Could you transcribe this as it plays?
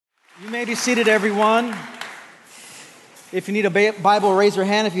You may be seated, everyone. If you need a Bible, raise your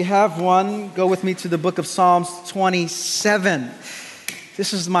hand. If you have one, go with me to the book of Psalms 27.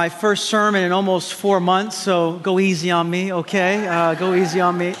 This is my first sermon in almost 4 months, so go easy on me, okay? Go easy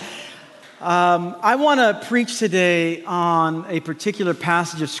on me. I want to preach today on a particular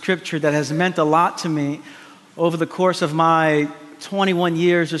passage of Scripture that has meant a lot to me over the course of my 21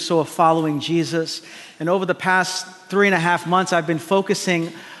 years or so of following Jesus. And over the past 3.5 months, I've been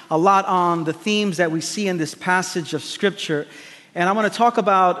focusing a lot on the themes that we see in this passage of Scripture. And I want to talk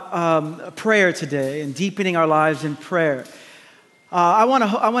about prayer today and deepening our lives in prayer. I want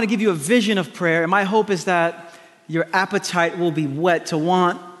to give you a vision of prayer, and my hope is that your appetite will be whet to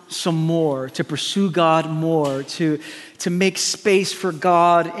want some more, to pursue God more, to make space for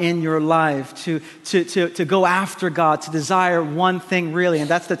God in your life, to go after God, to desire one thing really. And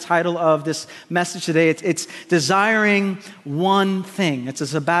that's the title of this message today. It's desiring one thing. It's a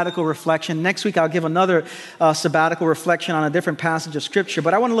sabbatical reflection. Next week I'll give another sabbatical reflection on a different passage of Scripture.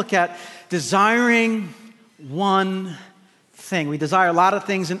 But I want to look at desiring one thing. We desire a lot of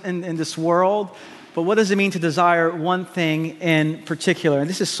things in this world. But what does it mean to desire one thing in particular? And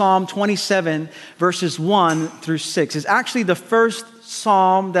this is Psalm 27, verses 1 through 6. It's actually the first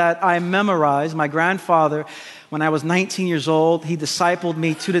psalm that I memorized. My grandfather, when I was 19 years old, he discipled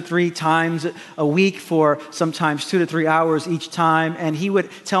me 2 to 3 times a week for sometimes 2 to 3 hours each time. And he would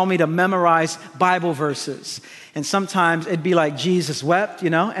tell me to memorize Bible verses. And sometimes it'd be like Jesus wept,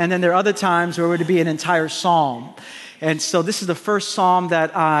 and then there are other times where it would be an entire psalm. And so this is the first psalm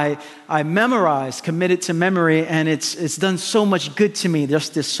that I memorized, committed to memory, and it's done so much good to me,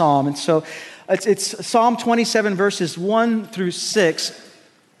 just this psalm. And so it's Psalm 27, verses 1 through 6.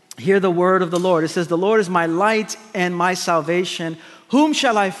 Hear the word of the Lord. It says, "The Lord is my light and my salvation. Whom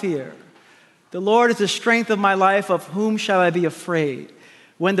shall I fear? The Lord is the strength of my life. Of whom shall I be afraid?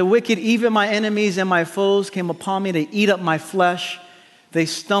 When the wicked, even my enemies and my foes, came upon me to eat up my flesh, they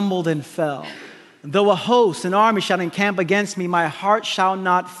stumbled and fell. Though a host, an army shall encamp against me, my heart shall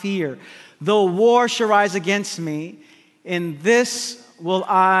not fear. Though war shall rise against me, in this will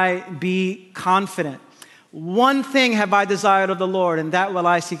I be confident. One thing have I desired of the Lord, and that will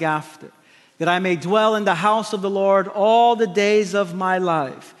I seek after, that I may dwell in the house of the Lord all the days of my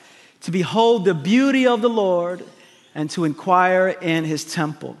life, to behold the beauty of the Lord and to inquire in his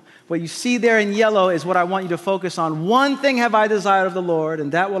temple." What you see there in yellow is what I want you to focus on. One thing have I desired of the Lord,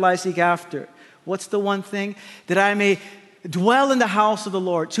 and that will I seek after. What's the one thing? That I may dwell in the house of the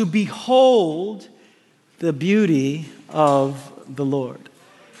Lord, to behold the beauty of the Lord.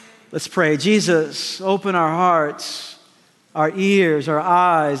 Let's pray. Jesus, open our hearts, our ears, our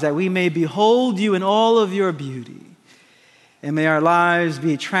eyes, that we may behold you in all of your beauty. And may our lives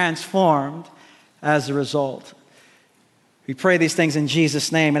be transformed as a result. We pray these things in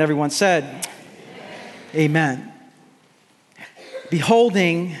Jesus' name. And everyone said, Amen.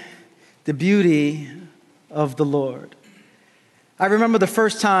 Beholding the beauty of the Lord. I remember the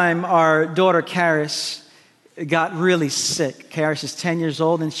first time our daughter Karis got really sick. Karis is 10 years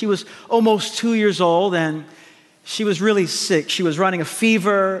old, and she was almost 2 years old, and she was really sick. She was running a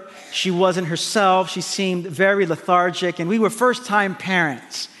fever. She wasn't herself. She seemed very lethargic, and we were first-time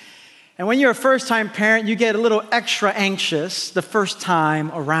parents. And when you're a first-time parent, you get a little extra anxious the first time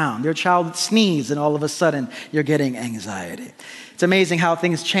around. Your child sneezes, and all of a sudden, you're getting anxiety. It's amazing how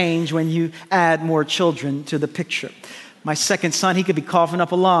things change when you add more children to the picture. My second son, he could be coughing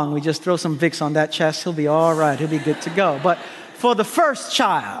up a lung. We just throw some Vicks on that chest. He'll be all right. He'll be good to go. But for the first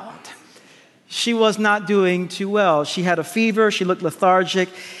child, she was not doing too well. She had a fever. She looked lethargic.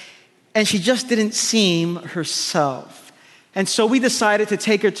 And she just didn't seem herself. And so we decided to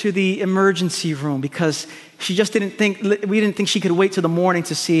take her to the emergency room because we didn't think she could wait till the morning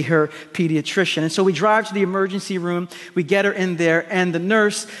to see her pediatrician. And so we drive to the emergency room, we get her in there, and the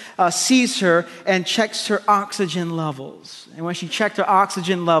nurse sees her and checks her oxygen levels. And when she checked her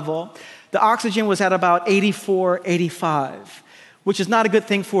oxygen level, the oxygen was at about 84, 85. Which is not a good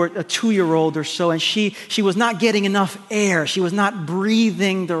thing for a 2-year-old or so. And she was not getting enough air. She was not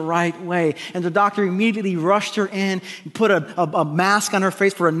breathing the right way. And the doctor immediately rushed her in and put a mask on her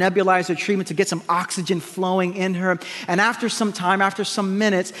face for a nebulizer treatment to get some oxygen flowing in her. And after some time, after some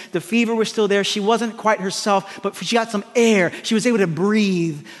minutes, the fever was still there. She wasn't quite herself, but she got some air. She was able to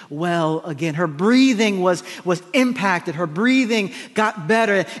breathe well again. Her breathing was impacted. Her breathing got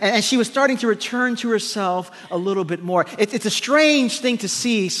better. And she was starting to return to herself a little bit more. It's a strange thing to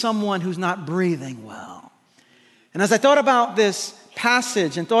see someone who's not breathing well. And as I thought about this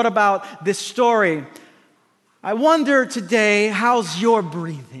passage and thought about this story, I wonder today, how's your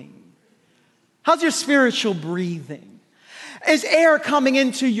breathing? How's your spiritual breathing? Is air coming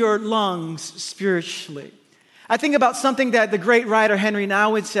into your lungs spiritually? I think about something that the great writer Henry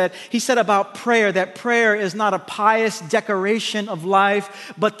Nouwen said. He said about prayer, that prayer is not a pious decoration of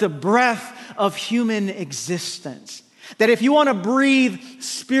life, but the breath of human existence. That if you want to breathe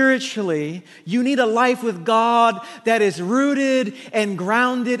spiritually, you need a life with God that is rooted and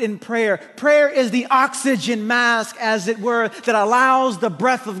grounded in prayer. Prayer is the oxygen mask, as it were, that allows the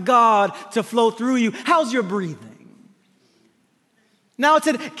breath of God to flow through you. How's your breathing? Now, it's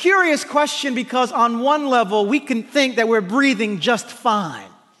a curious question because on one level, we can think that we're breathing just fine.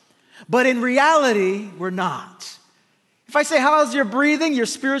 But in reality, we're not. If I say, how's your breathing, your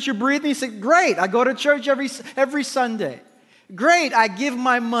spiritual breathing? You say, great, I go to church every Sunday. Great, I give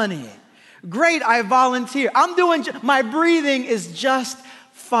my money. Great, I volunteer. My breathing is just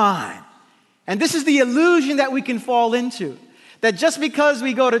fine. And this is the illusion that we can fall into. That just because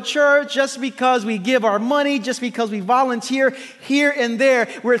we go to church, just because we give our money, just because we volunteer here and there,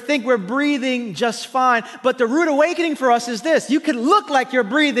 we think we're breathing just fine. But the rude awakening for us is this. You can look like you're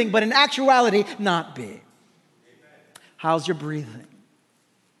breathing, but in actuality, not be. How's your breathing?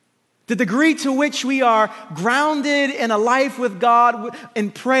 The degree to which we are grounded in a life with God in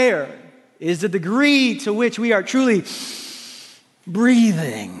prayer is the degree to which we are truly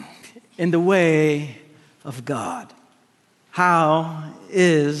breathing in the way of God. How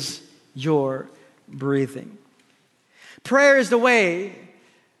is your breathing? Prayer is the way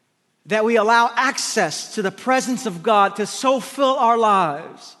that we allow access to the presence of God to so fill our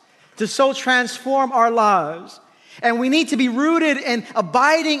lives, to so transform our lives. And we need to be rooted and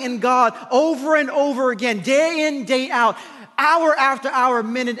abiding in God over and over again, day in, day out, hour after hour,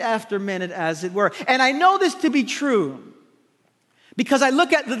 minute after minute, as it were. And I know this to be true because I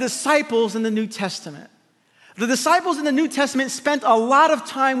look at the disciples in the New Testament. The disciples in the New Testament spent a lot of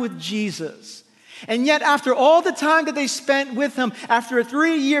time with Jesus. And yet, after all the time that they spent with him, after a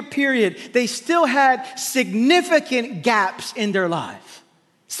 3-year period, they still had significant gaps in their life.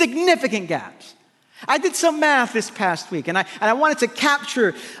 Significant gaps. I did some math this past week, and I wanted to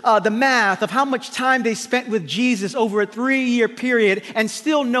capture the math of how much time they spent with Jesus over a 3-year period and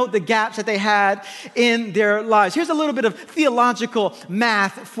still note the gaps that they had in their lives. Here's a little bit of theological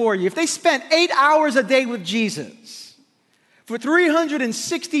math for you. If they spent 8 hours a day with Jesus for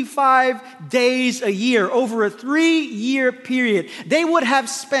 365 days a year over a 3-year period, they would have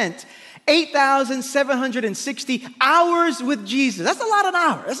spent 8,760 hours with Jesus. That's a lot of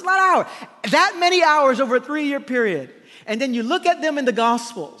hours. That's a lot of hours. That many hours over a 3-year period. And then you look at them in the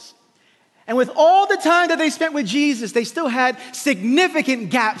Gospels. And with all the time that they spent with Jesus, they still had significant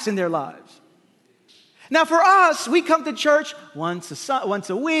gaps in their lives. Now for us, we come to church once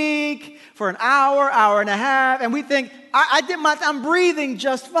a week for an hour, hour and a half, and we think, I'm breathing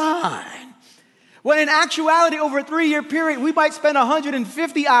just fine. When in actuality, over a 3-year period, we might spend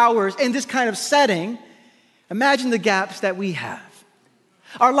 150 hours in this kind of setting. Imagine the gaps that we have.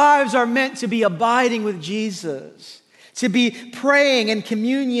 Our lives are meant to be abiding with Jesus, to be praying in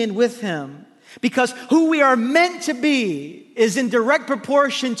communion with him, because who we are meant to be is in direct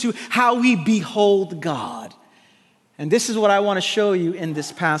proportion to how we behold God. And this is what I want to show you in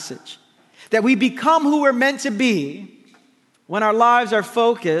this passage, that we become who we're meant to be when our lives are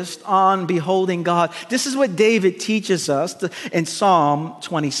focused on beholding God. This is what David teaches us in Psalm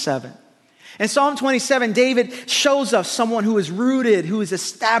 27. In Psalm 27, David shows us someone who is rooted, who is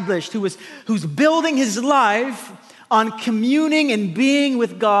established, who's building his life on communing and being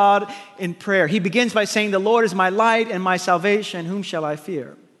with God in prayer. He begins by saying, "The Lord is my light and my salvation. Whom shall I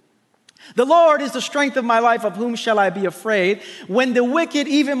fear? The Lord is the strength of my life, of whom shall I be afraid? When the wicked,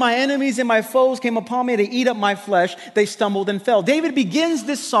 even my enemies and my foes, came upon me to eat up my flesh, they stumbled and fell." David begins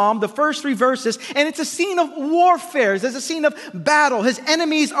this psalm, the first 3 verses, and it's a scene of warfare. There's a scene of battle. His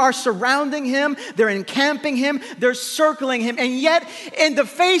enemies are surrounding him. They're encamping him. They're circling him. And yet, in the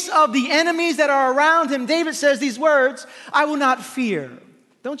face of the enemies that are around him, David says these words, "I will not fear."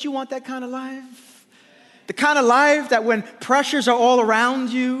 Don't you want that kind of life? The kind of life that when pressures are all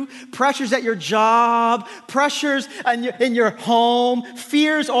around you, pressures at your job, pressures in your home,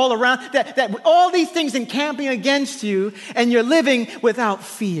 fears all around, that all these things encamping against you and you're living without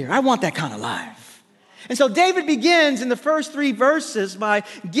fear. I want that kind of life. And so David begins in the first 3 verses by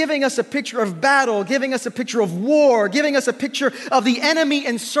giving us a picture of battle, giving us a picture of war, giving us a picture of the enemy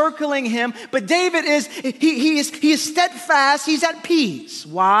encircling him. But David is steadfast, he's at peace.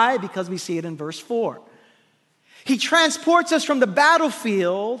 Why? Because we see it in verse 4. He transports us from the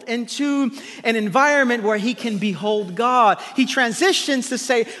battlefield into an environment where he can behold God. He transitions to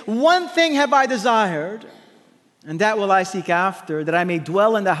say, "One thing have I desired, and that will I seek after, that I may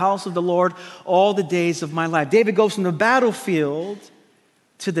dwell in the house of the Lord all the days of my life. David goes from the battlefield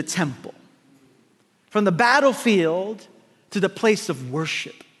to the temple, from the battlefield to the place of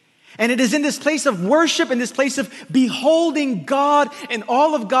worship. And it is in this place of worship, in this place of beholding God and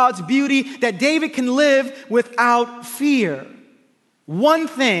all of God's beauty, that David can live without fear. One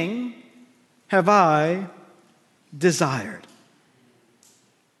thing have I desired.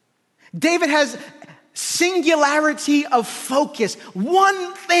 David has singularity of focus.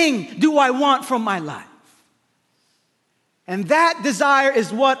 One thing do I want from my life. And that desire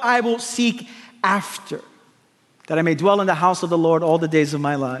is what I will seek after, that I may dwell in the house of the Lord all the days of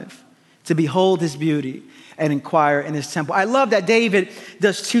my life, to behold his beauty and inquire in his temple. I love that David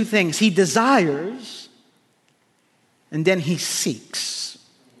does two things. He desires and then he seeks.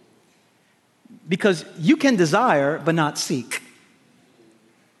 Because you can desire but not seek.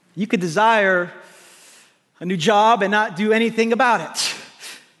 You could desire a new job and not do anything about it.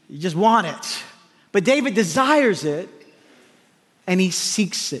 You just want it. But David desires it and he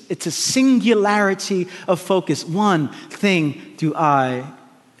seeks it. It's a singularity of focus. One thing do I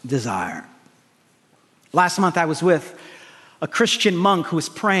desire. Last month I was with a Christian monk who was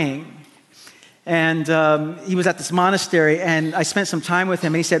praying. And he was at this monastery, and I spent some time with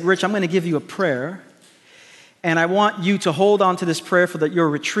him. And he said, Rich, I'm going to give you a prayer. And I want you to hold on to this prayer for your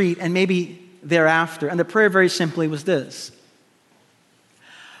retreat and maybe thereafter. And the prayer very simply was this: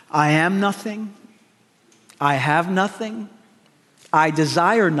 I am nothing. I have nothing. I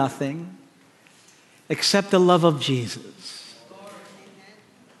desire nothing except the love of Jesus.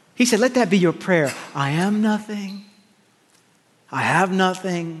 He said, let that be your prayer. I am nothing. I have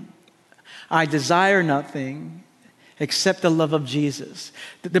nothing. I desire nothing except the love of Jesus.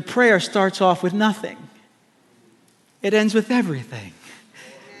 The prayer starts off with nothing. It ends with everything.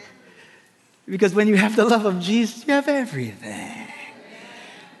 Because when you have the love of Jesus, you have everything.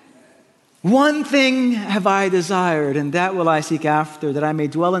 One thing have I desired, and that will I seek after, that I may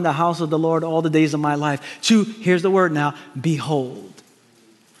dwell in the house of the Lord all the days of my life. To, here's the word now, behold.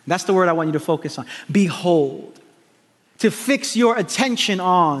 That's the word I want you to focus on. Behold. To fix your attention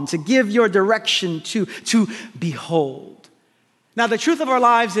on, to give your direction to behold. Now, the truth of our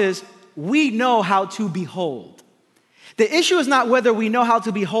lives is we know how to behold. The issue is not whether we know how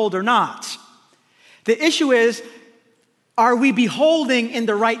to behold or not. The issue is, are we beholding in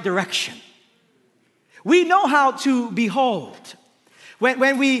the right direction? We know how to behold.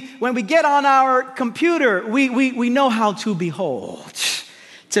 When we get on our computer, we know how to behold,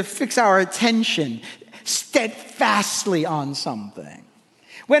 to fix our attention steadfastly on something.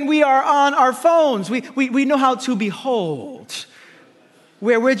 When we are on our phones, we know how to behold,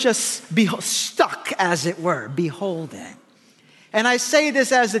 where we're just stuck, as it were, beholding. And I say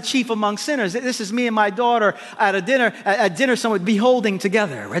this as the chief among sinners. This is me and my daughter at dinner somewhere, beholding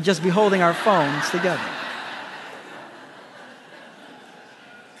together. We're just beholding our phones together.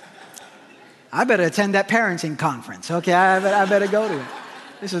 I better attend that parenting conference. Okay, I better go to it.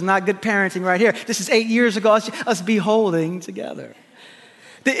 This is not good parenting right here. This is 8 years ago, us beholding together.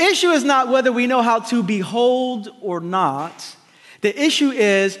 The issue is not whether we know how to behold or not. The issue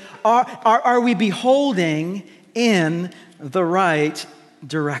is, are we beholding in the right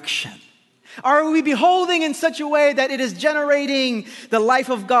direction? Are we beholding in such a way that it is generating the life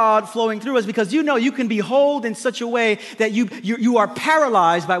of God flowing through us? Because you know you can behold in such a way that you are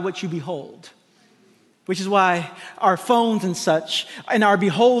paralyzed by what you behold. Which is why our phones and such, in our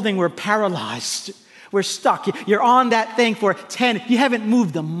beholding, we're paralyzed. We're stuck. You're on that thing for 10. You haven't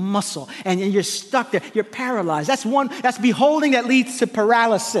moved a muscle, and you're stuck there. You're paralyzed. That's beholding that leads to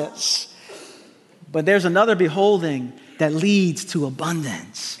paralysis. But there's another beholding that leads to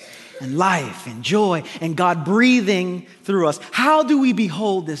abundance and life and joy and God breathing through us. How do we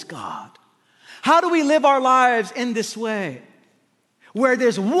behold this God? How do we live our lives in this way? Where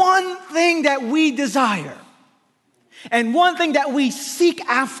there's one thing that we desire and one thing that we seek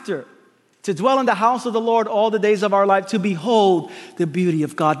after, to dwell in the house of the Lord all the days of our life, to behold the beauty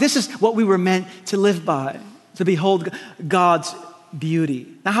of God. This is what we were meant to live by, to behold God's beauty.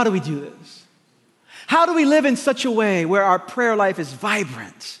 Now, how do we do this? How do we live in such a way where our prayer life is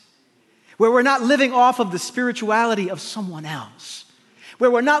vibrant, where we're not living off of the spirituality of someone else? Where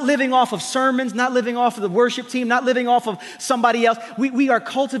we're not living off of sermons, not living off of the worship team, not living off of somebody else. We are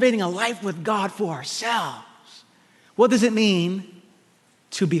cultivating a life with God for ourselves. What does it mean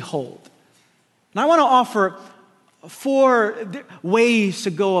to behold? And I want to offer 4 ways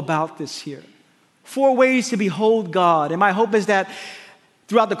to go about this here. 4 ways to behold God. And my hope is that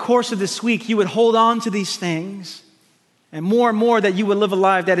throughout the course of this week, you would hold on to these things, and more that you would live a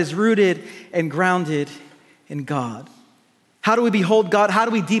life that is rooted and grounded in God. How do we behold God? How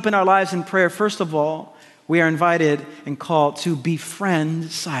do we deepen our lives in prayer? First of all, we are invited and called to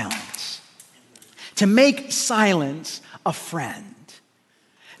befriend silence, to make silence a friend.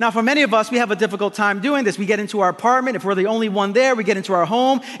 Now, for many of us, we have a difficult time doing this. We get into our apartment. If we're the only one there, we get into our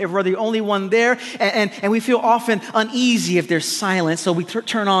home. If we're the only one there, and we feel often uneasy if there's silence. So we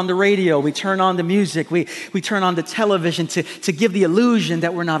turn on the radio. We turn on the music. We turn on the television to give the illusion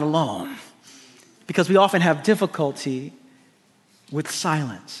that we're not alone. Because we often have difficulty with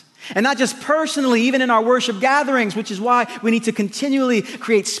silence. And not just personally, even in our worship gatherings, which is why we need to continually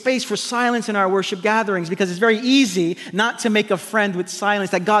create space for silence in our worship gatherings, because it's very easy not to make a friend with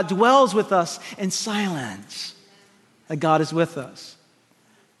silence, that God dwells with us in silence, that God is with us.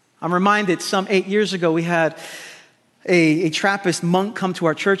 I'm reminded some 8 years ago, we had a Trappist monk come to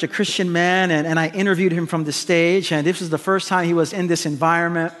our church, a Christian man, and I interviewed him from the stage, and this was the first time he was in this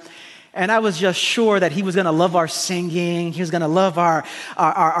environment. And I was just sure that he was going to love our singing. He was going to love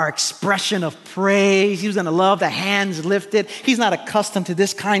our expression of praise. He was going to love the hands lifted. He's not accustomed to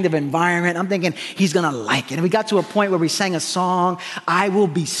this kind of environment. I'm thinking he's going to like it. And we got to a point where we sang a song, I will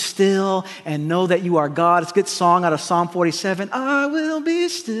be still and know that you are God. It's a good song out of Psalm 47. I will be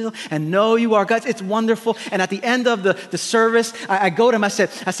still and know you are God. It's wonderful. And at the end of the service, I go to him. I said,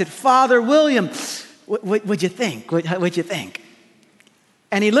 Father William, what'd you think? What'd you think?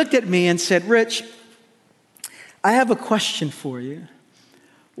 And he looked at me and said, Rich, I have a question for you.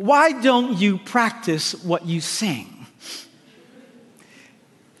 Why don't you practice what you sing?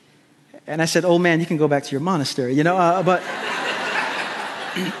 And I said, old man, you can go back to your monastery, but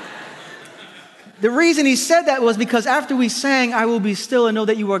the reason he said that was because after we sang, I will be still and know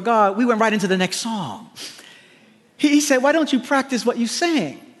that you are God, we went right into the next song. He said, why don't you practice what you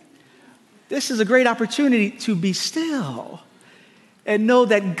sing? This is a great opportunity to be still and know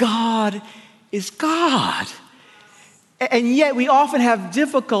that God is God. And yet we often have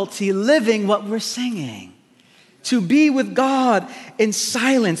difficulty living what we're singing. To be with God in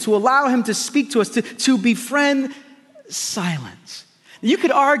silence, to allow Him to speak to us, to befriend silence. You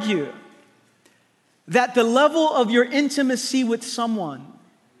could argue that the level of your intimacy with someone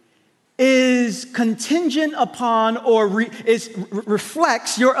is contingent upon or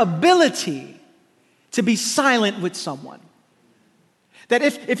reflects your ability to be silent with someone. That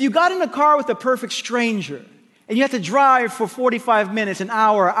if you got in a car with a perfect stranger and you had to drive for 45 minutes, an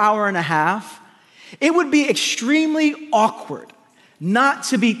hour and a half, it would be extremely awkward not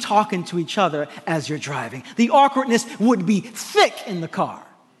to be talking to each other as you're driving. The awkwardness would be thick in the car.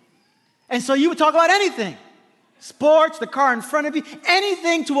 And so you would talk about anything. Sports, the car in front of you,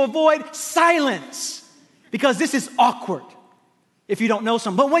 anything to avoid silence. Because this is awkward if you don't know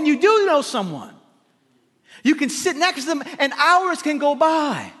someone. But when you do know someone, you can sit next to them and hours can go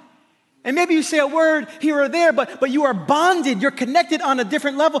by. And maybe you say a word here or there, but you are bonded. You're connected on a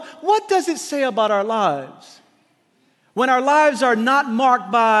different level. What does it say about our lives when our lives are not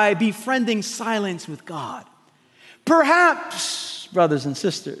marked by befriending silence with God? Perhaps, brothers and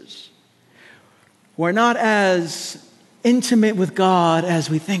sisters, we're not as intimate with God as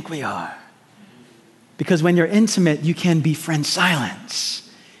we think we are. Because when you're intimate, you can befriend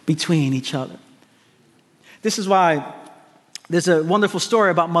silence between each other. This is why there's a wonderful story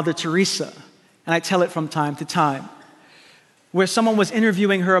about Mother Teresa, and I tell it from time to time, where someone was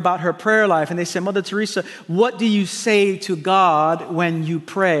interviewing her about her prayer life, and they said, Mother Teresa, what do you say to God when you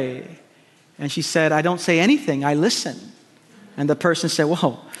pray? And she said, I don't say anything, I listen. And the person said,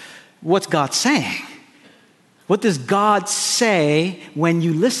 whoa, what's God saying? What does God say when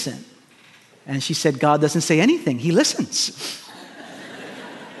you listen? And she said, God doesn't say anything, He listens.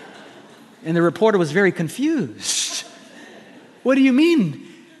 And the reporter was very confused. What do you mean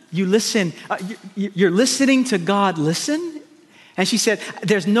you listen? You're listening to God listen? And she said,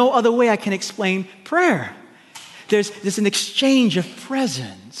 there's no other way I can explain prayer. There's an exchange of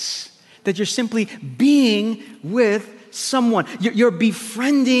presence, that you're simply being with someone. You're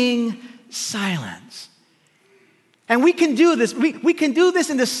befriending silence. And we can do this. We can do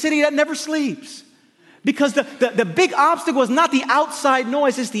this in the city that never sleeps. Because the big obstacle is not the outside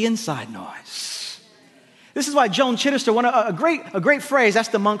noise, it's the inside noise. This is why Joan Chittister, a great phrase, that's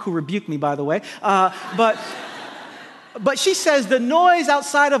the monk who rebuked me, by the way. But she says the noise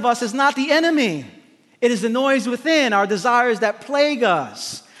outside of us is not the enemy. It is the noise within, our desires that plague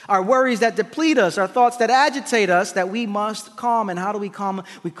us, our worries that deplete us, our thoughts that agitate us, that we must calm. And how do we calm them?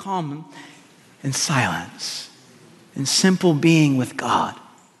 We calm them in silence, in simple being with God.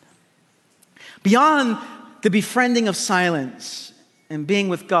 Beyond the befriending of silence and being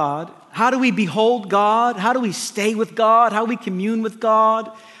with God, how do we behold God? How do we stay with God? How do we commune with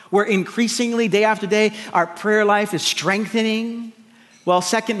God? where increasingly, day after day, our prayer life is strengthening? Well,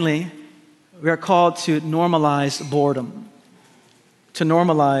 secondly, we are called to normalize boredom. To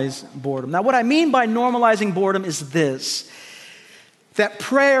normalize boredom. Now, what I mean by normalizing boredom is this, that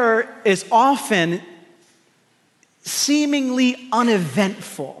prayer is often seemingly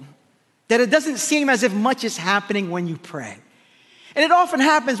uneventful, that it doesn't seem as if much is happening when you pray. And it often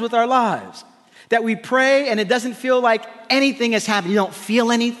happens with our lives, that we pray and it doesn't feel like anything is happening. You don't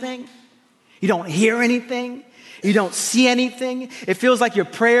feel anything. You don't hear anything. You don't see anything. It feels like your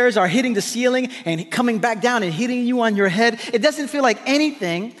prayers are hitting the ceiling and coming back down and hitting you on your head. It doesn't feel like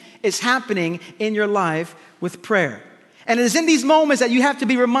anything is happening in your life with prayer. And it is in these moments that you have to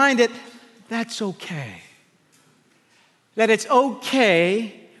be reminded that's okay. That it's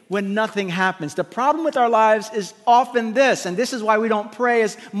okay when nothing happens. The problem with our lives is often this, and this is why we don't pray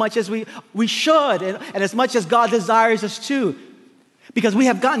as much as we should and as much as God desires us to, because we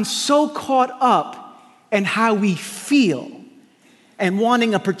have gotten so caught up in how we feel and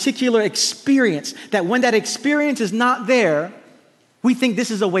wanting a particular experience that when that experience is not there, we think this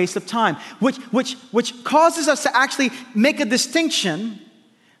is a waste of time, which causes us to actually make a distinction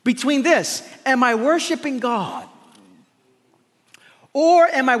between this. Am I worshiping God? Or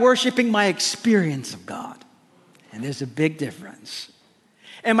am I worshiping my experience of God? And there's a big difference.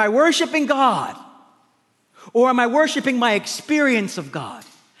 Am I worshiping God? Or am I worshiping my experience of God?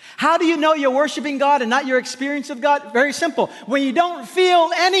 How do you know you're worshiping God and not your experience of God? Very simple. When you don't feel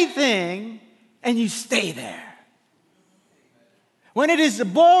anything and you stay there. When it is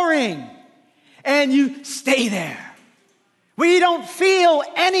boring and you stay there. When you don't feel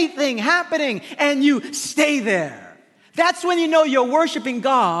anything happening and you stay there. That's when you know you're worshiping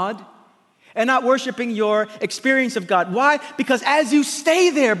God and not worshiping your experience of God. Why? Because as you stay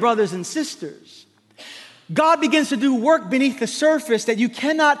there, brothers and sisters, God begins to do work beneath the surface that you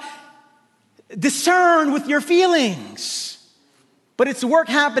cannot discern with your feelings. But it's work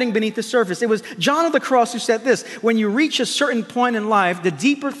happening beneath the surface. It was John of the Cross who said this, when you reach a certain point in life, the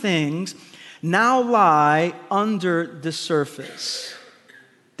deeper things now lie under the surface.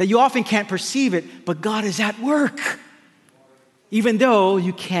 That you often can't perceive it, but God is at work, even though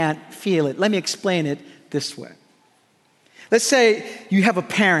you can't feel it. Let me explain it this way. Let's say you have a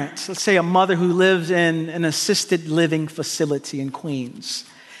parent, let's say a mother who lives in an assisted living facility in Queens.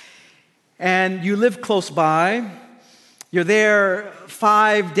 And you live close by. You're there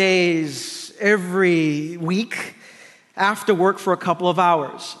 5 days every week after work for a couple of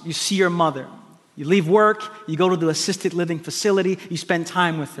hours. You see your mother. You leave work, you go to the assisted living facility, you spend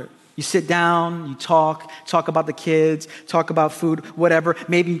time with her. You sit down, you talk about the kids, talk about food, whatever.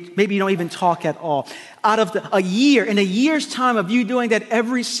 Maybe you don't even talk at all. Out of a year's time of you doing that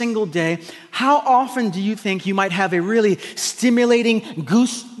every single day, how often do you think you might have a really stimulating,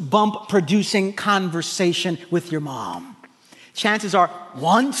 goosebump-producing conversation with your mom? Chances are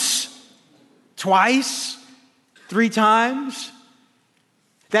once, twice, 3 times.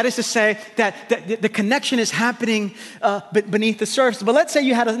 That is to say that the connection is happening beneath the surface. But let's say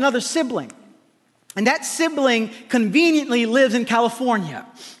you had another sibling, and that sibling conveniently lives in California.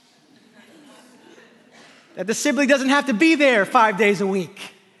 That the sibling doesn't have to be there 5 days a week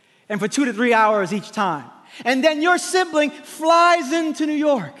and for 2 to 3 hours each time. And then your sibling flies into New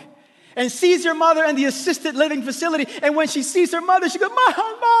York and sees your mother in the assisted living facility. And when she sees her mother, she goes, Mom,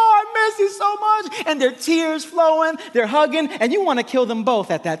 I miss you so much. And there are tears flowing, they're hugging, and you want to kill them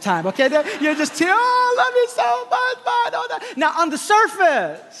both at that time, okay? You're just, oh, I love you so much, Mom, all that. Now, on the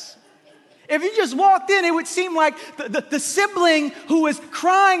surface, if you just walked in, it would seem like the sibling who is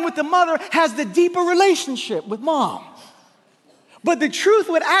crying with the mother has the deeper relationship with Mom. But the truth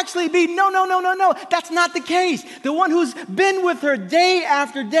would actually be, no. That's not the case. The one who's been with her day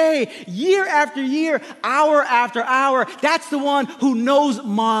after day, year after year, hour after hour, that's the one who knows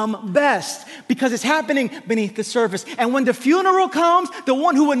Mom best because it's happening beneath the surface. And when the funeral comes, the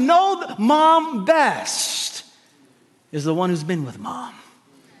one who would know Mom best is the one who's been with Mom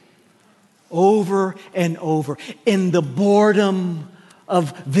over and over in the boredom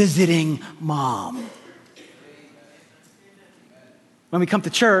of visiting Mom. When we come to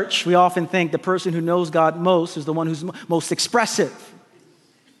church, we often think the person who knows God most is the one who's most expressive.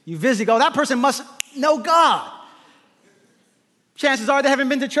 You visit, go, that person must know God. Chances are they haven't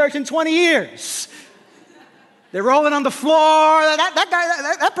been to church in 20 years. They're rolling on the floor.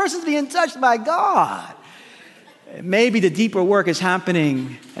 That person's being touched by God. Maybe the deeper work is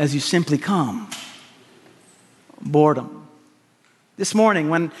happening as you simply come. Boredom. This morning,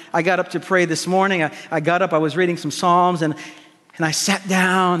 when I got up to pray this morning, I got up, I was reading some Psalms, and And I sat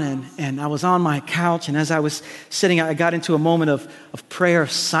down and I was on my couch. And as I was sitting, I got into a moment of prayer,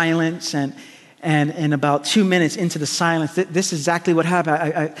 of silence. And about 2 minutes into the silence, this is exactly what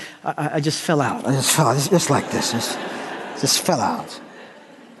happened. I just fell out. I just fell out, just like this. Just fell out.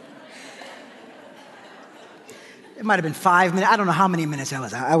 It might have been 5 minutes. I don't know how many minutes I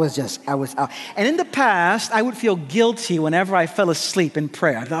was out. I was out. And in the past, I would feel guilty whenever I fell asleep in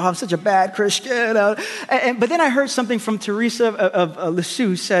prayer. I thought, oh, I'm such a bad Christian. But then I heard something from Teresa of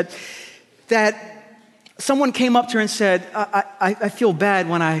Lisieux said that someone came up to her and said, I feel bad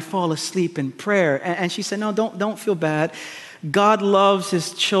when I fall asleep in prayer. And she said, no, don't feel bad. God loves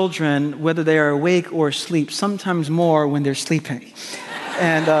his children, whether they are awake or asleep, sometimes more when they're sleeping.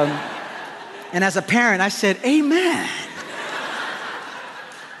 And as a parent, I said, amen.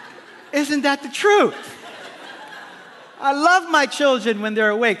 Isn't that the truth? I love my children when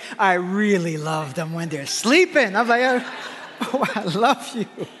they're awake. I really love them when they're sleeping. I'm like, oh, I love you.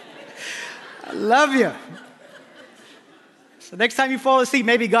 I love you. So next time you fall asleep,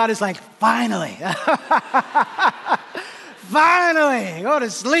 maybe God is like, finally. Finally, go to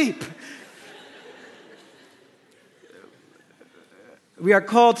sleep. We are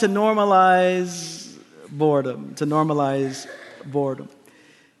called to normalize boredom,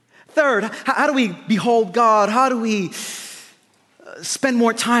 Third, how do we behold God? How do we spend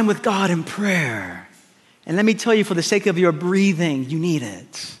more time with God in prayer? And let me tell you, for the sake of your breathing, you need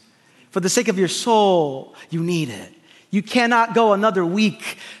it. For the sake of your soul, you need it. You cannot go another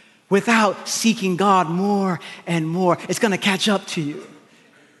week without seeking God more and more. It's going to catch up to you.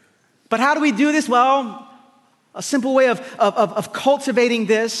 But how do we do this? Well, a simple way of cultivating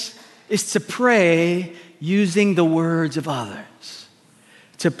this is to pray using the words of others.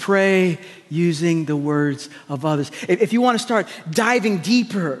 To pray using the words of others. If you want to start diving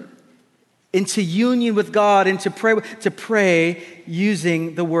deeper into union with God and to pray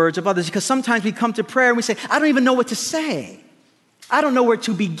using the words of others. Because sometimes we come to prayer and we say, I don't even know what to say. I don't know where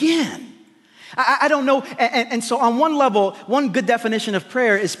to begin. I don't know. And so on one level, one good definition of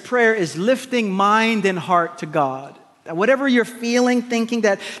prayer is lifting mind and heart to God. Whatever you're feeling, thinking,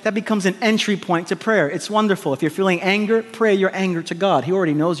 that becomes an entry point to prayer. It's wonderful. If you're feeling anger, pray your anger to God. He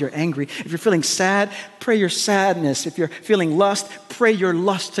already knows you're angry. If you're feeling sad, pray your sadness. If you're feeling lust, pray your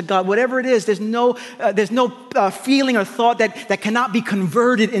lust to God. Whatever it is, there's no feeling or thought that cannot be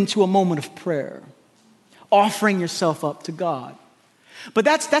converted into a moment of prayer. Offering yourself up to God. But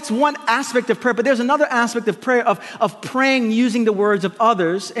that's one aspect of prayer. But there's another aspect of prayer, of praying using the words of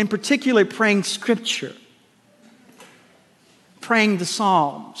others, in particular praying scripture. Praying the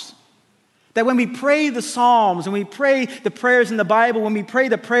Psalms. That when we pray the Psalms, when we pray the prayers in the Bible, when we pray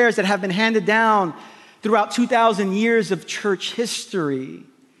the prayers that have been handed down throughout 2,000 years of church history,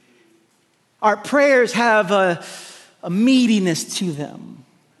 our prayers have a meatiness to them.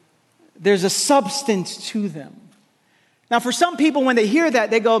 There's a substance to them. Now, for some people, when they hear that,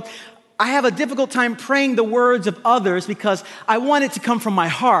 they go, I have a difficult time praying the words of others because I want it to come from my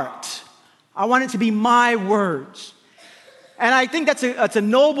heart. I want it to be my words. And I think that's a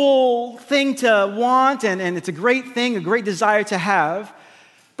noble thing to want, and it's a great thing, a great desire to have.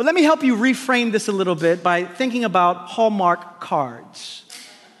 But let me help you reframe this a little bit by thinking about Hallmark cards.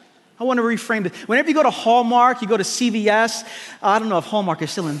 I want to reframe this. Whenever you go to Hallmark, you go to CVS. I don't know if Hallmark is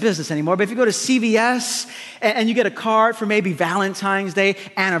still in business anymore, but if you go to CVS and you get a card for maybe Valentine's Day,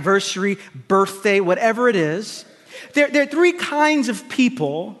 anniversary, birthday, whatever it is, there are three kinds of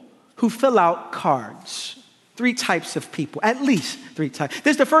people who fill out cards. Three types of people, at least three types.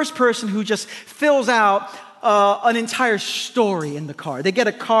 There's the first person who just fills out an entire story in the card. They get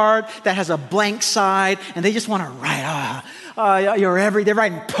a card that has a blank side, and they just want to write. They're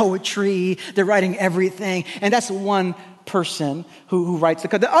writing poetry. They're writing everything, and that's one person who writes the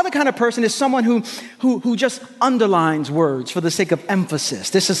card. The other kind of person is someone who just underlines words for the sake of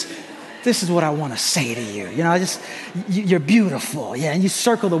emphasis. This is what I want to say to you. You're beautiful. Yeah, and you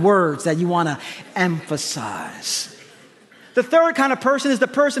circle the words that you want to emphasize. The third kind of person is the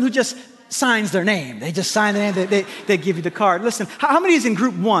person who just signs their name. They just sign their name. They give you the card. Listen, how many is in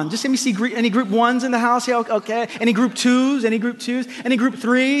group one? Just let me see any group ones in the house here. Okay. Any group twos? Any group twos? Any group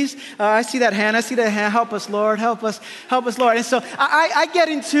threes? I see that hand. Help us, Lord. Help us, Lord. And so I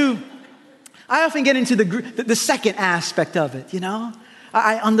often get into the second aspect of it,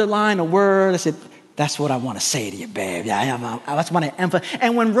 I underline a word. I said, that's what I want to say to you, babe. Yeah, that's what I emphasize.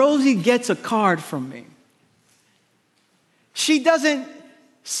 And when Rosie gets a card from me, she doesn't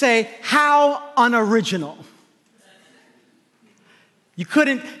say, how unoriginal.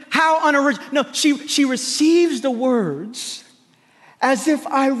 How unoriginal. No, she receives the words as if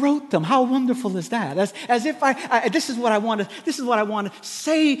I wrote them. How wonderful is that? As if this is what I want to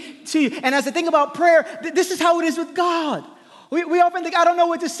say to you. And as I think about prayer, this is how it is with God. We often think, I don't know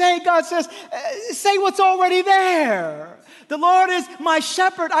what to say. God says, say what's already there. The Lord is my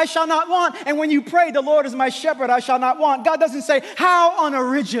shepherd, I shall not want. And when you pray, the Lord is my shepherd, I shall not want. God doesn't say, how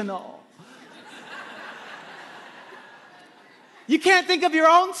unoriginal. You can't think of your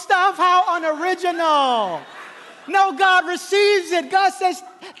own stuff? How unoriginal. No, God receives it. God says,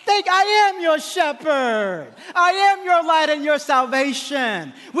 I am your shepherd. I am your light and your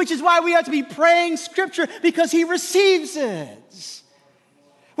salvation. Which is why we have to be praying Scripture, because He receives it.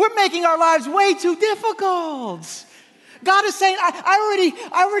 We're making our lives way too difficult. God is saying, I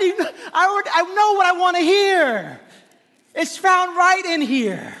know what I want to hear. It's found right in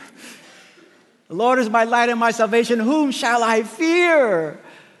here. The Lord is my light and my salvation. Whom shall I fear?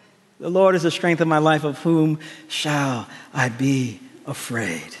 The Lord is the strength of my life. Of whom shall I be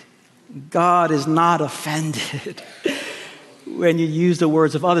afraid? God is not offended when you use the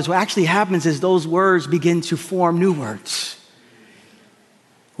words of others. What actually happens is those words begin to form new words.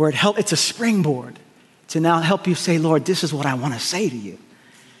 It's a springboard to now help you say, Lord, this is what I want to say to you.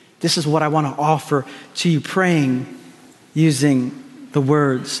 This is what I want to offer to you, praying using the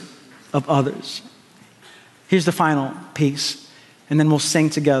words of others. Here's the final piece, and then we'll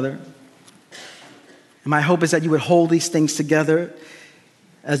sing together. And my hope is that you would hold these things together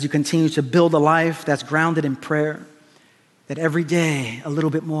as you continue to build a life that's grounded in prayer, that every day a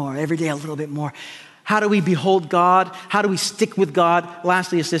little bit more, every day a little bit more. How do we behold God? How do we stick with God?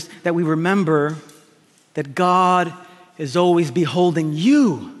 Lastly, it's this, that we remember that God is always beholding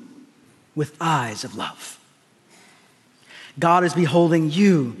you with eyes of love. God is beholding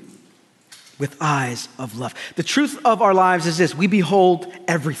you with eyes of love. The truth of our lives is this: we behold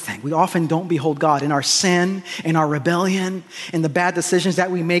everything. We often don't behold God. In our sin, in our rebellion, in the bad decisions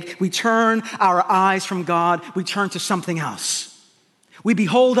that we make, we turn our eyes from God, we turn to something else. We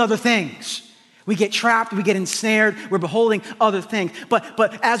behold other things. We get trapped, we get ensnared, we're beholding other things.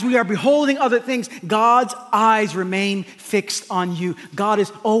 But as we are beholding other things, God's eyes remain fixed on you. God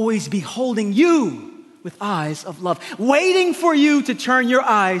is always beholding you with eyes of love, waiting for you to turn your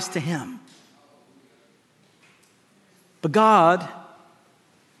eyes to Him. But God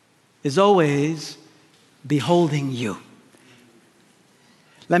is always beholding you.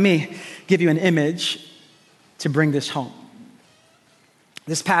 Let me give you an image to bring this home.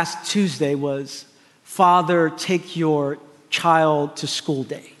 This past Tuesday was Father Take Your Child to School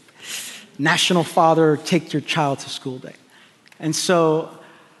Day. National Father Take Your Child to School Day. And so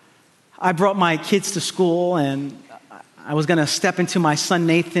I brought my kids to school, and I was going to step into my son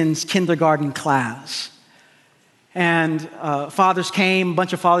Nathan's kindergarten class. And fathers came, a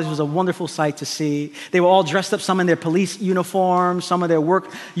bunch of fathers. It was a wonderful sight to see. They were all dressed up, some in their police uniforms, some of their work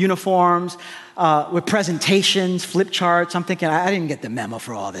uniforms, with presentations, flip charts. I'm thinking, I didn't get the memo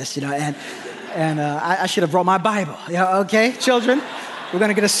for all this, and I should have brought my Bible. Yeah, okay, children, we're going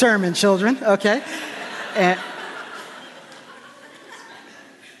to get a sermon, children, okay?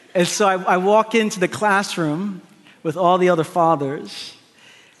 And so I walk into the classroom with all the other fathers,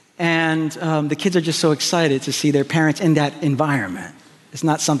 and the kids are just so excited to see their parents in that environment. It's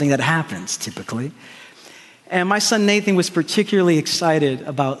not something that happens typically. And my son Nathan was particularly excited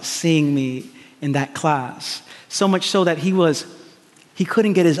about seeing me in that class, so much so that he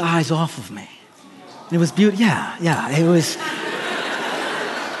couldn't get his eyes off of me. And it was beautiful. Yeah,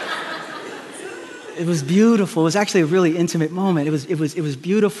 it was beautiful. It was actually a really intimate moment. It was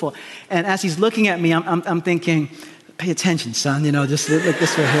beautiful. And as he's looking at me, I'm thinking, pay attention, son, just look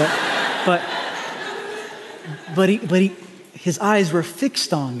this way here. But his eyes were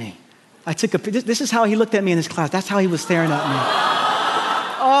fixed on me. I took this is how he looked at me in his class. That's how he was staring at me.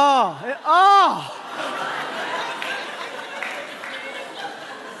 Oh.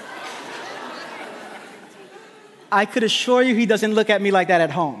 I could assure you he doesn't look at me like that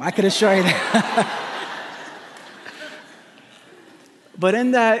at home. I could assure you that. But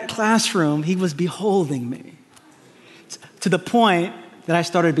in that classroom, he was beholding me to the point that I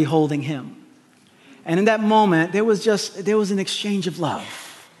started beholding him. And in that moment, there was an exchange of love,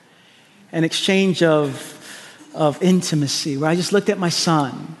 an exchange of intimacy, where I just looked at my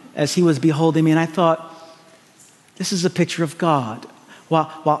son as he was beholding me, and I thought, this is a picture of God.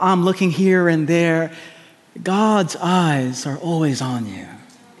 While I'm looking here and there, God's eyes are always on you,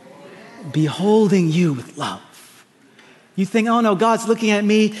 beholding you with love. You think, oh no, God's looking at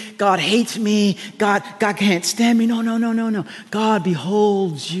me, God hates me, God can't stand me. No. God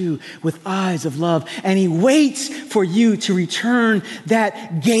beholds you with eyes of love, and He waits for you to return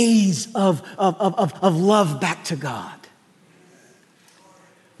that gaze of love back to God.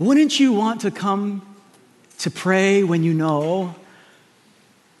 Wouldn't you want to come to pray when you know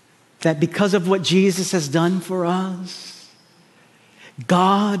that because of what Jesus has done for us,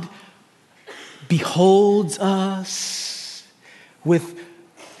 God beholds us with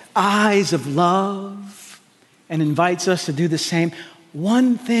eyes of love and invites us to do the same?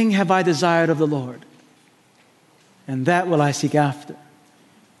 One thing have I desired of the Lord, and that will I seek after,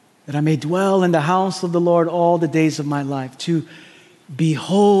 that I may dwell in the house of the Lord all the days of my life, to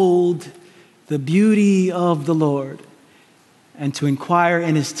behold the beauty of the Lord and to inquire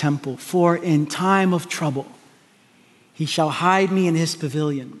in his temple. For in time of trouble he shall hide me in his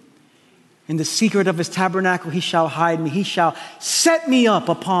pavilion. In the secret of his tabernacle he shall hide me. He shall set me up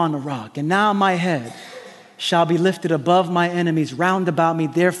upon a rock. And now my head shall be lifted above my enemies round about me.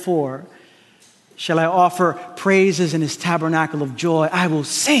 Therefore shall I offer praises in his tabernacle of joy. I will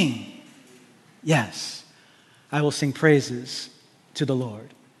sing. Yes, I will sing praises to the Lord.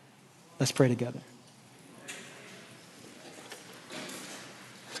 Let's pray together.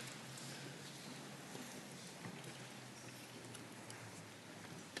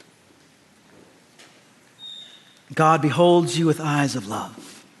 God beholds you with eyes of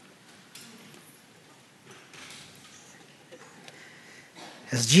love.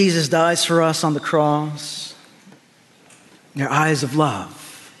 As Jesus dies for us on the cross, your eyes of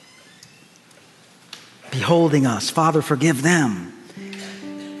love, beholding us. Father, forgive them.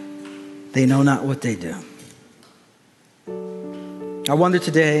 They know not what they do. I wonder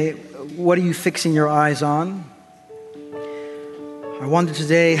today, what are you fixing your eyes on? I wonder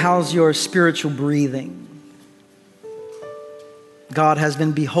today, how's your spiritual breathing? God has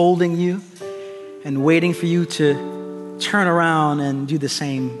been beholding you and waiting for you to turn around and do the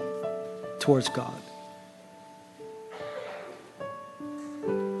same towards God.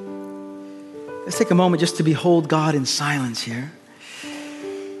 Let's take a moment just to behold God in silence here,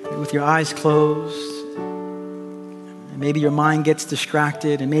 with your eyes closed. And maybe your mind gets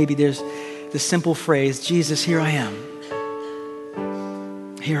distracted, and maybe there's the simple phrase, Jesus, here I am.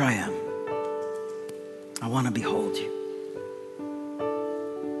 Here I am. I want to behold you.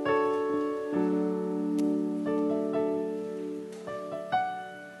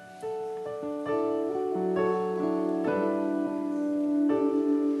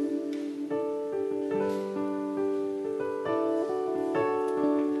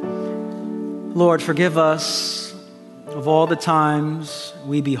 Lord, forgive us of all the times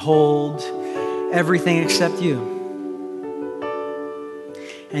we behold everything except you.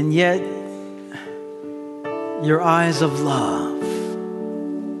 And yet, your eyes of love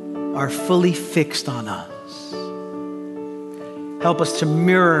are fully fixed on us. Help us to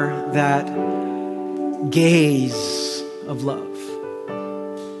mirror that gaze of love.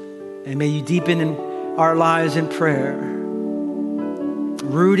 And may you deepen in our lives in prayer,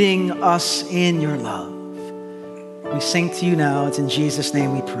 rooting us in your love. We sing to you now. It's in Jesus'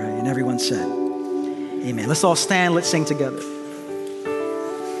 name we pray. And everyone said, amen. Let's all stand. Let's sing together.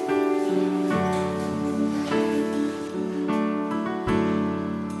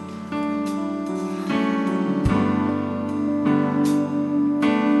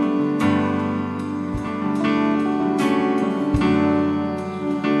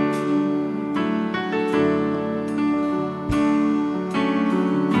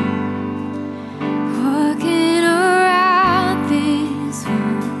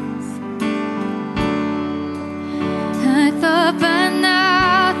 I thought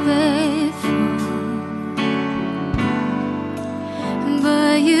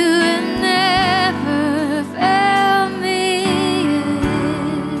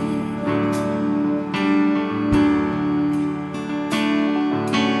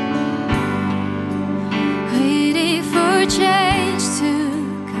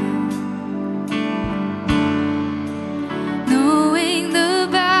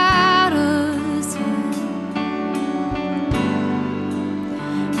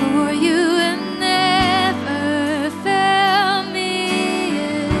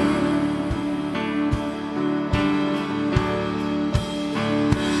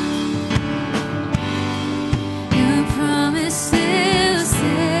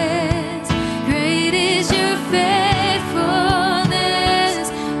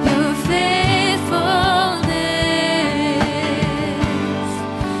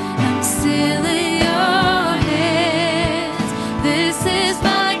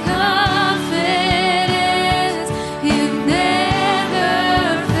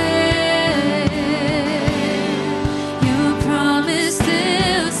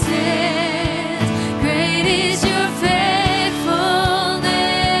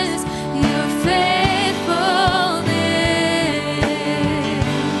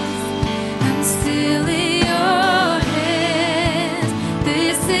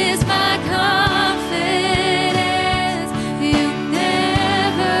is my confidence. You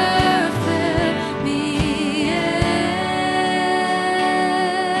never failed me yet.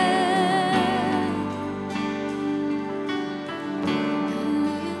 You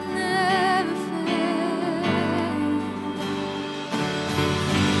never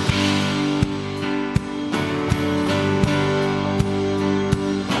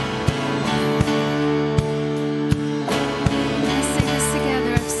Let's sing this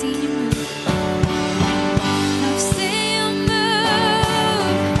together. I've seen you move. I've seen you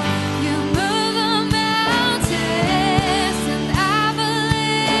move. You move the mountains, and I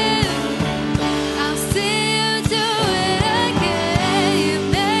believe I'll see you do it again. You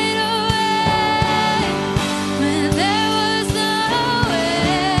made a way when there was no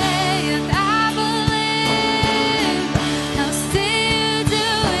way, and I believe I'll see you do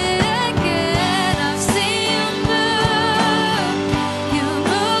it again. I've seen you move. You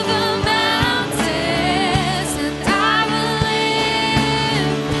move the mountains, and I believe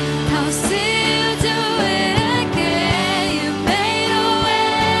I'll see you do it again. You made a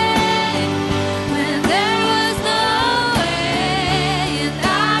way when there was no way, and I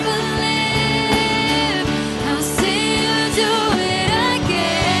believe I'll see you do it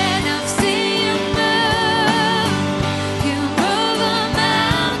again. I've seen you move. You move the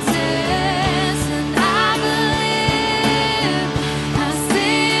mountains, and I believe I'll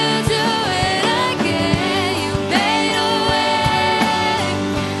see you do it again. You made a way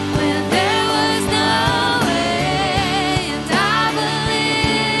when there was no way, and I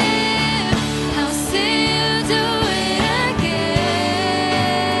believe I'll see you do it again.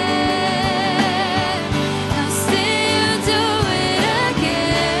 I'll see you do it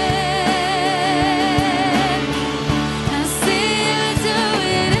again. I'll see you do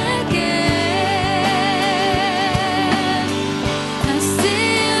it again. I'll see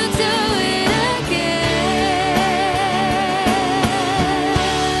you do it again.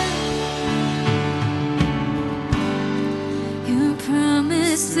 You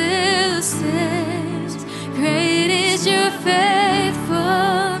promised to save. Great is your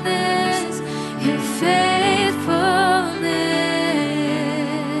faithfulness, your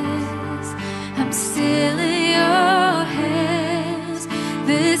faithfulness. I'm still in your hands.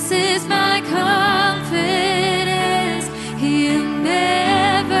 This is my confidence. You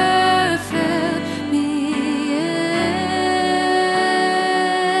never failed me yet.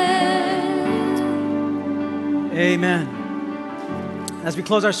 Amen. As we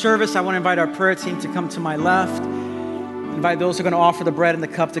close our service, I want to invite our prayer team to come to my left. Invite those who are going to offer the bread and the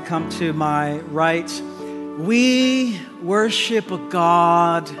cup to come to my right. We worship a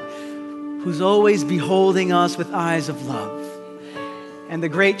God who's always beholding us with eyes of love. And the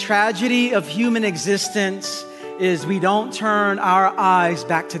great tragedy of human existence is we don't turn our eyes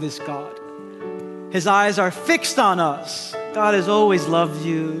back to this God. His eyes are fixed on us. God has always loved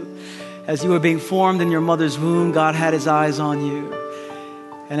you. As you were being formed in your mother's womb, God had his eyes on you.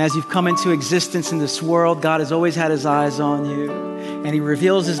 And as you've come into existence in this world, God has always had his eyes on you. And he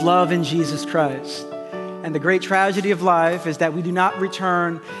reveals his love in Jesus Christ. And the great tragedy of life is that we do not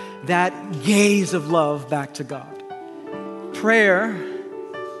return that gaze of love back to God. Prayer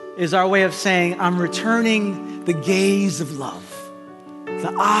is our way of saying, I'm returning the gaze of love,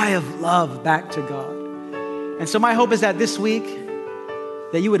 the eye of love back to God. And so my hope is that this week,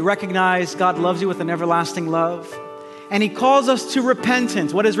 that you would recognize God loves you with an everlasting love. And he calls us to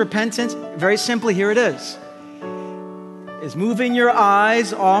repentance. What is repentance? Very simply, here it is moving your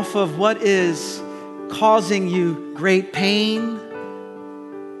eyes off of what is causing you great pain,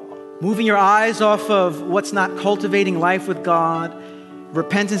 moving your eyes off of what's not cultivating life with God.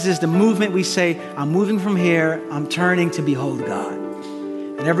 Repentance is the movement we say, I'm moving from here, I'm turning to behold God.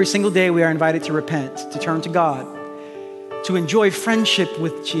 And every single day we are invited to repent, to turn to God, to enjoy friendship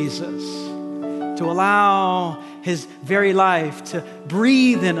with Jesus, to allow his very life to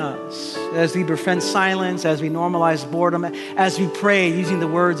breathe in us as we befriend silence, as we normalize boredom, as we pray using the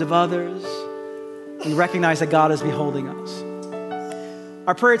words of others. We recognize that God is beholding us.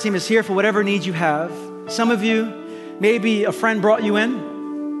 Our prayer team is here for whatever needs you have. Some of you, maybe a friend brought you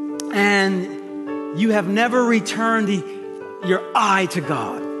in and you have never returned your eye to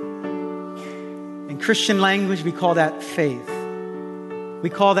God. In Christian language, we call that faith.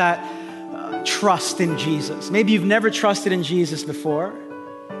 We call that trust in Jesus. Maybe you've never trusted in Jesus before.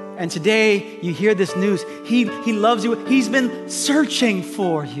 And today you hear this news. He loves you. He's been searching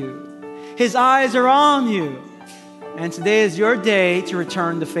for you. His eyes are on you. And today is your day to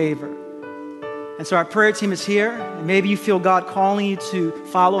return the favor. And so our prayer team is here. And maybe you feel God calling you to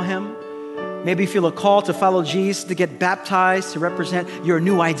follow him. Maybe you feel a call to follow Jesus, to get baptized, to represent your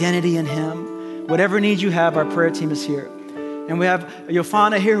new identity in Him. Whatever needs you have, our prayer team is here. And we have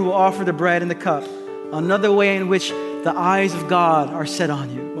Yofana here who will offer the bread and the cup. Another way in which the eyes of God are set on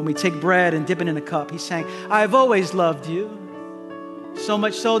you. When we take bread and dip it in a cup, He's saying, I've always loved you. So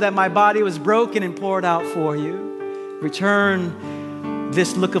much so that my body was broken and poured out for you. Return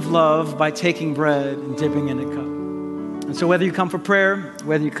this look of love by taking bread and dipping in a cup. And so whether you come for prayer,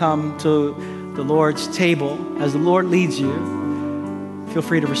 whether you come to the Lord's table, as the Lord leads you, feel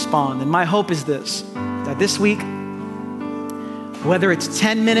free to respond. And my hope is this, that this week, whether it's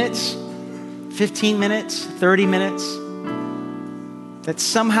 10 minutes, 15 minutes, 30 minutes, that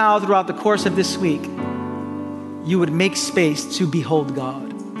somehow throughout the course of this week, you would make space to behold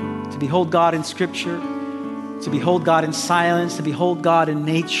God in Scripture, to behold God in silence, to behold God in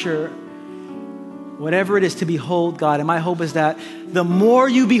nature, whatever it is, to behold God. And my hope is that the more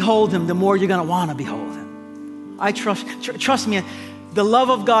you behold Him, the more you're going to want to behold Him. I trust me, the love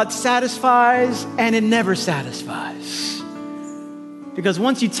of God satisfies and it never satisfies. Because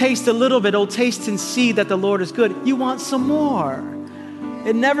once you taste a little bit, oh, taste and see that the Lord is good, you want some more.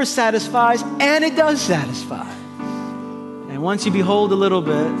 It never satisfies, and it does satisfy. And once you behold a little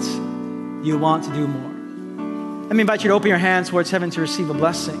bit, you want to do more. Let me invite you to open your hands towards heaven to receive a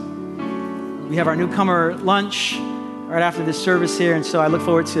blessing. We have our newcomer lunch right after this service here, and so I look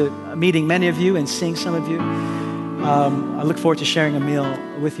forward to meeting many of you and seeing some of you. I look forward to sharing a meal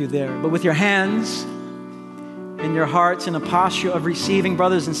with you there. But with your hands in your hearts in a posture of receiving,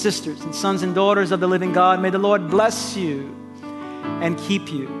 brothers and sisters and sons and daughters of the living God, may the Lord bless you and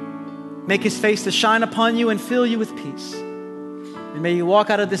keep you. Make His face to shine upon you and fill you with peace. And may you walk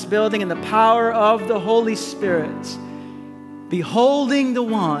out of this building in the power of the Holy Spirit, beholding the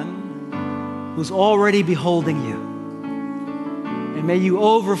one who's already beholding you. And may you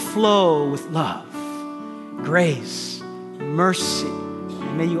overflow with love, grace, mercy.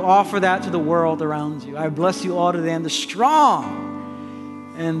 And may you offer that to the world around you. I bless you all today in the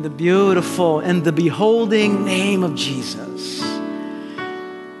strong and the beautiful and the beholding name of Jesus.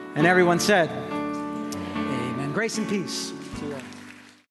 And everyone said, amen. Grace and peace.